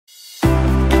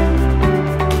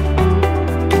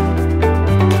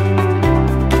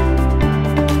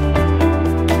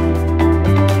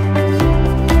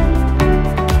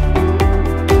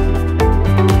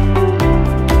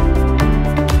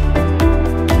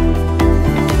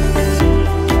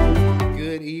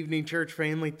evening, church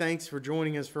family. Thanks for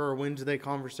joining us for our Wednesday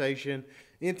conversation.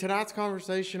 In tonight's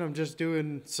conversation, I'm just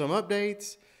doing some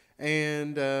updates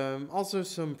and also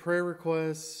some prayer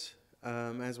requests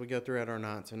as we go throughout our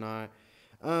night tonight.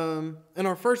 And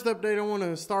our first update I want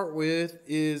to start with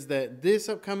is that this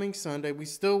upcoming Sunday, we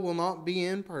still will not be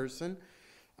in person,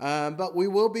 but we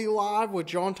will be live with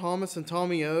John Thomas and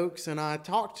Tommy Oakes. And I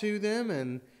talked to them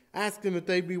and asked them if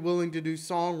they'd be willing to do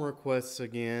song requests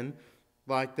again,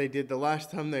 like they did the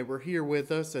last time they were here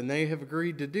with us, and they have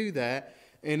agreed to do that.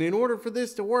 And in order for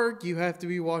this to work, you have to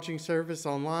be watching service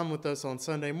online with us on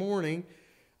Sunday morning.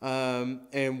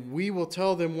 And we will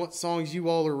tell them what songs you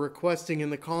all are requesting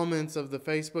in the comments of the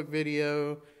Facebook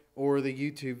video or the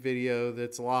YouTube video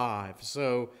that's live.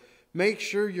 So make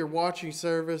sure you're watching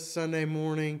service Sunday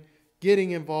morning,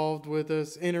 getting involved with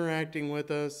us, interacting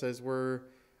with us as we're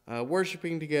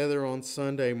worshiping together on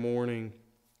Sunday morning.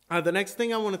 The next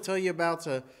thing I want to tell you about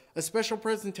is a special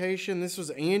presentation. This was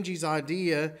Angie's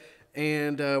idea,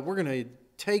 and we're going to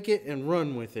take it and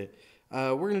run with it.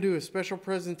 We're going to do a special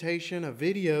presentation, a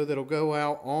video that'll go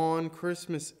out on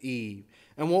Christmas Eve.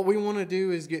 And what we want to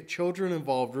do is get children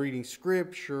involved reading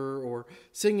scripture or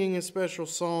singing a special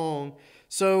song.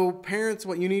 So parents,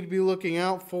 what you need to be looking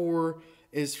out for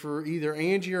is for either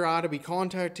Angie or I to be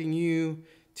contacting you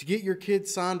to get your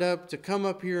kids signed up to come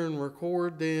up here and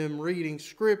record them reading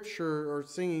scripture or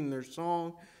singing their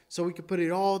song so we can put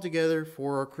it all together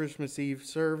for our Christmas Eve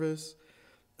service.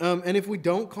 And if we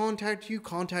don't contact you,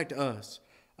 contact us.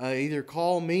 Either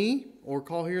call me or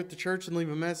call here at the church and leave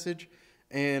a message,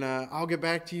 and I'll get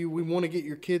back to you. We want to get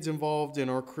your kids involved in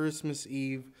our Christmas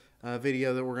Eve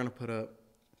video that we're going to put up.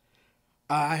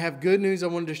 I have good news I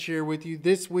wanted to share with you.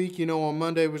 This week, on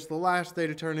Monday was the last day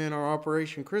to turn in our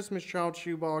Operation Christmas Child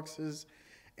shoe boxes,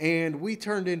 and we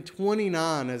turned in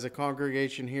 29 as a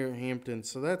congregation here at Hampton,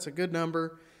 so that's a good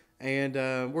number. And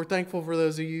we're thankful for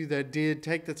those of you that did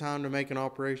take the time to make an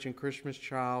Operation Christmas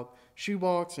Child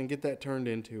shoebox and get that turned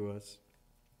into us.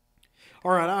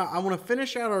 All right, I want to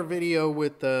finish out our video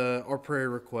with our prayer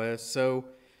requests. So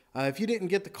if you didn't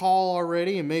get the call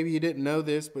already, and maybe you didn't know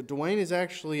this, but Dwayne is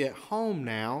actually at home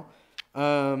now.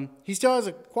 He still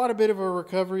has quite a bit of a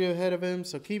recovery ahead of him,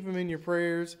 so keep him in your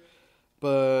prayers.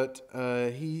 But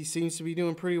he seems to be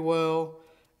doing pretty well,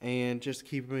 and just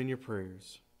keep him in your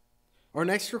prayers. Our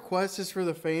next request is for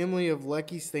the family of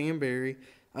Lecky Stanberry.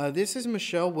 This is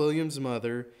Michelle Williams'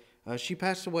 mother. She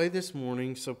passed away this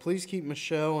morning, so please keep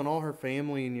Michelle and all her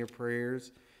family in your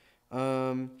prayers.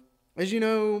 As you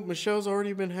know, Michelle's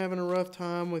already been having a rough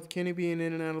time with Kenny being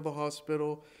in and out of the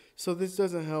hospital, so this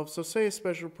doesn't help. So say a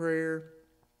special prayer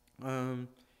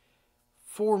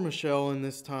for Michelle in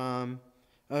this time.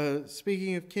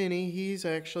 Speaking of Kenny, he's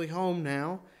actually home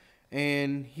now.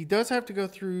 And he does have to go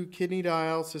through kidney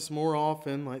dialysis more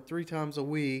often, like 3 times a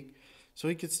week. So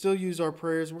he could still use our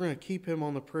prayers. We're going to keep him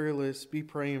on the prayer list. Be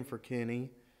praying for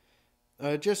Kenny.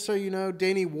 Just so you know,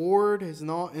 Danny Ward is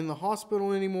not in the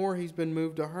hospital anymore. He's been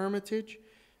moved to Hermitage.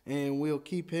 And we'll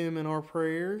keep him in our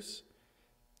prayers.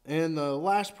 And the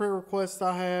last prayer request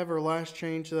I have, or last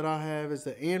change that I have, is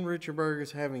that Ann Richardberg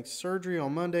is having surgery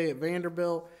on Monday at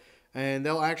Vanderbilt. And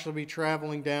they'll actually be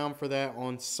traveling down for that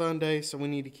on Sunday, so we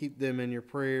need to keep them in your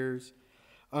prayers.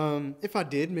 If I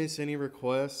did miss any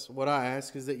requests, what I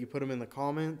ask is that you put them in the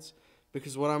comments,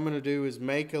 because what I'm going to do is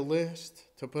make a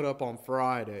list to put up on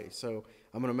Friday. So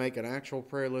I'm going to make an actual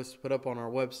prayer list to put up on our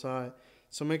website.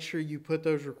 So make sure you put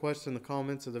those requests in the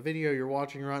comments of the video you're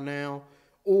watching right now,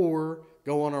 or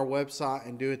go on our website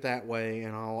and do it that way,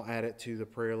 and I'll add it to the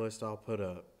prayer list I'll put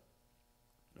up.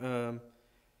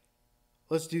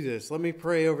 Let's do this. Let me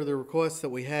pray over the requests that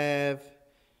we have,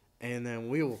 and then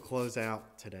we will close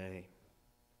out today.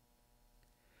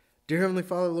 Dear Heavenly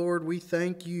Father, Lord, we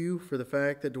thank you for the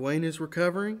fact that Dwayne is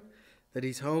recovering, that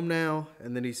he's home now,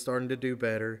 and that he's starting to do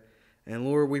better. And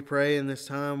Lord, we pray in this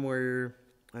time where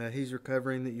he's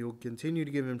recovering that you'll continue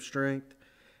to give him strength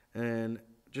and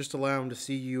just allow him to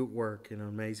see you at work in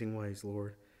amazing ways,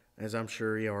 Lord, as I'm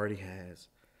sure he already has.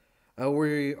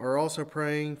 We are also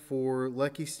praying for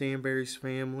Lecky Stanberry's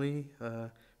family,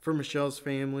 for Michelle's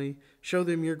family. Show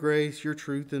them your grace, your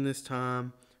truth in this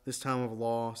time of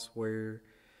loss where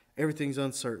everything's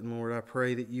uncertain, Lord. I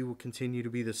pray that you will continue to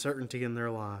be the certainty in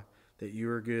their life, that you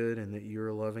are good and that you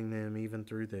are loving them even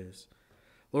through this.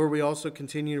 Lord, we also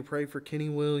continue to pray for Kenny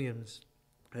Williams.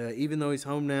 Even though he's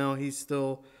home now, he's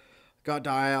still got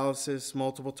dialysis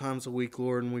multiple times a week,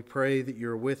 Lord, and we pray that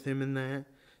you're with him in that.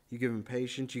 You give him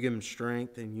patience, you give him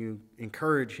strength, and you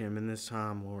encourage him in this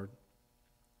time, Lord.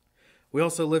 We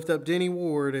also lift up Denny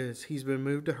Ward as he's been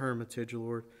moved to Hermitage,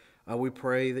 Lord. We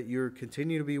pray that you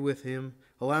continue to be with him.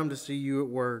 Allow him to see you at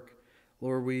work.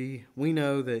 Lord, we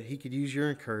know that he could use your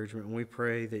encouragement, and we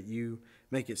pray that you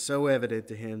make it so evident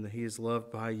to him that he is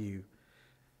loved by you.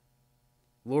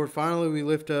 Lord, finally we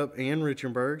lift up Ann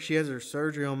Richenberg. She has her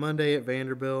surgery on Monday at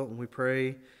Vanderbilt, and we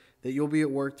pray that you'll be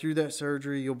at work through that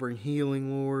surgery. You'll bring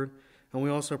healing, Lord. And we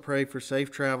also pray for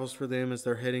safe travels for them as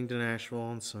they're heading to Nashville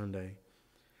on Sunday.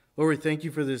 Lord, we thank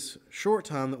you for this short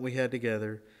time that we had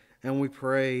together, and we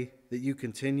pray that you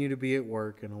continue to be at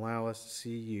work and allow us to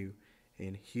see you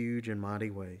in huge and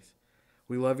mighty ways.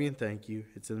 We love you and thank you.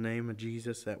 It's in the name of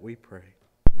Jesus that we pray.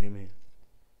 Amen.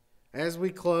 As we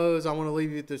close, I want to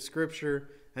leave you with the scripture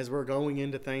as we're going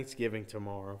into Thanksgiving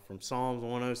tomorrow from Psalms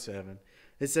 107.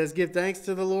 It says, "Give thanks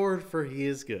to the Lord, for he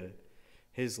is good.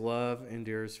 His love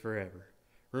endures forever."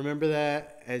 Remember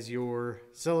that as you're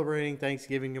celebrating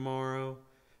Thanksgiving tomorrow.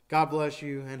 God bless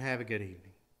you and have a good evening.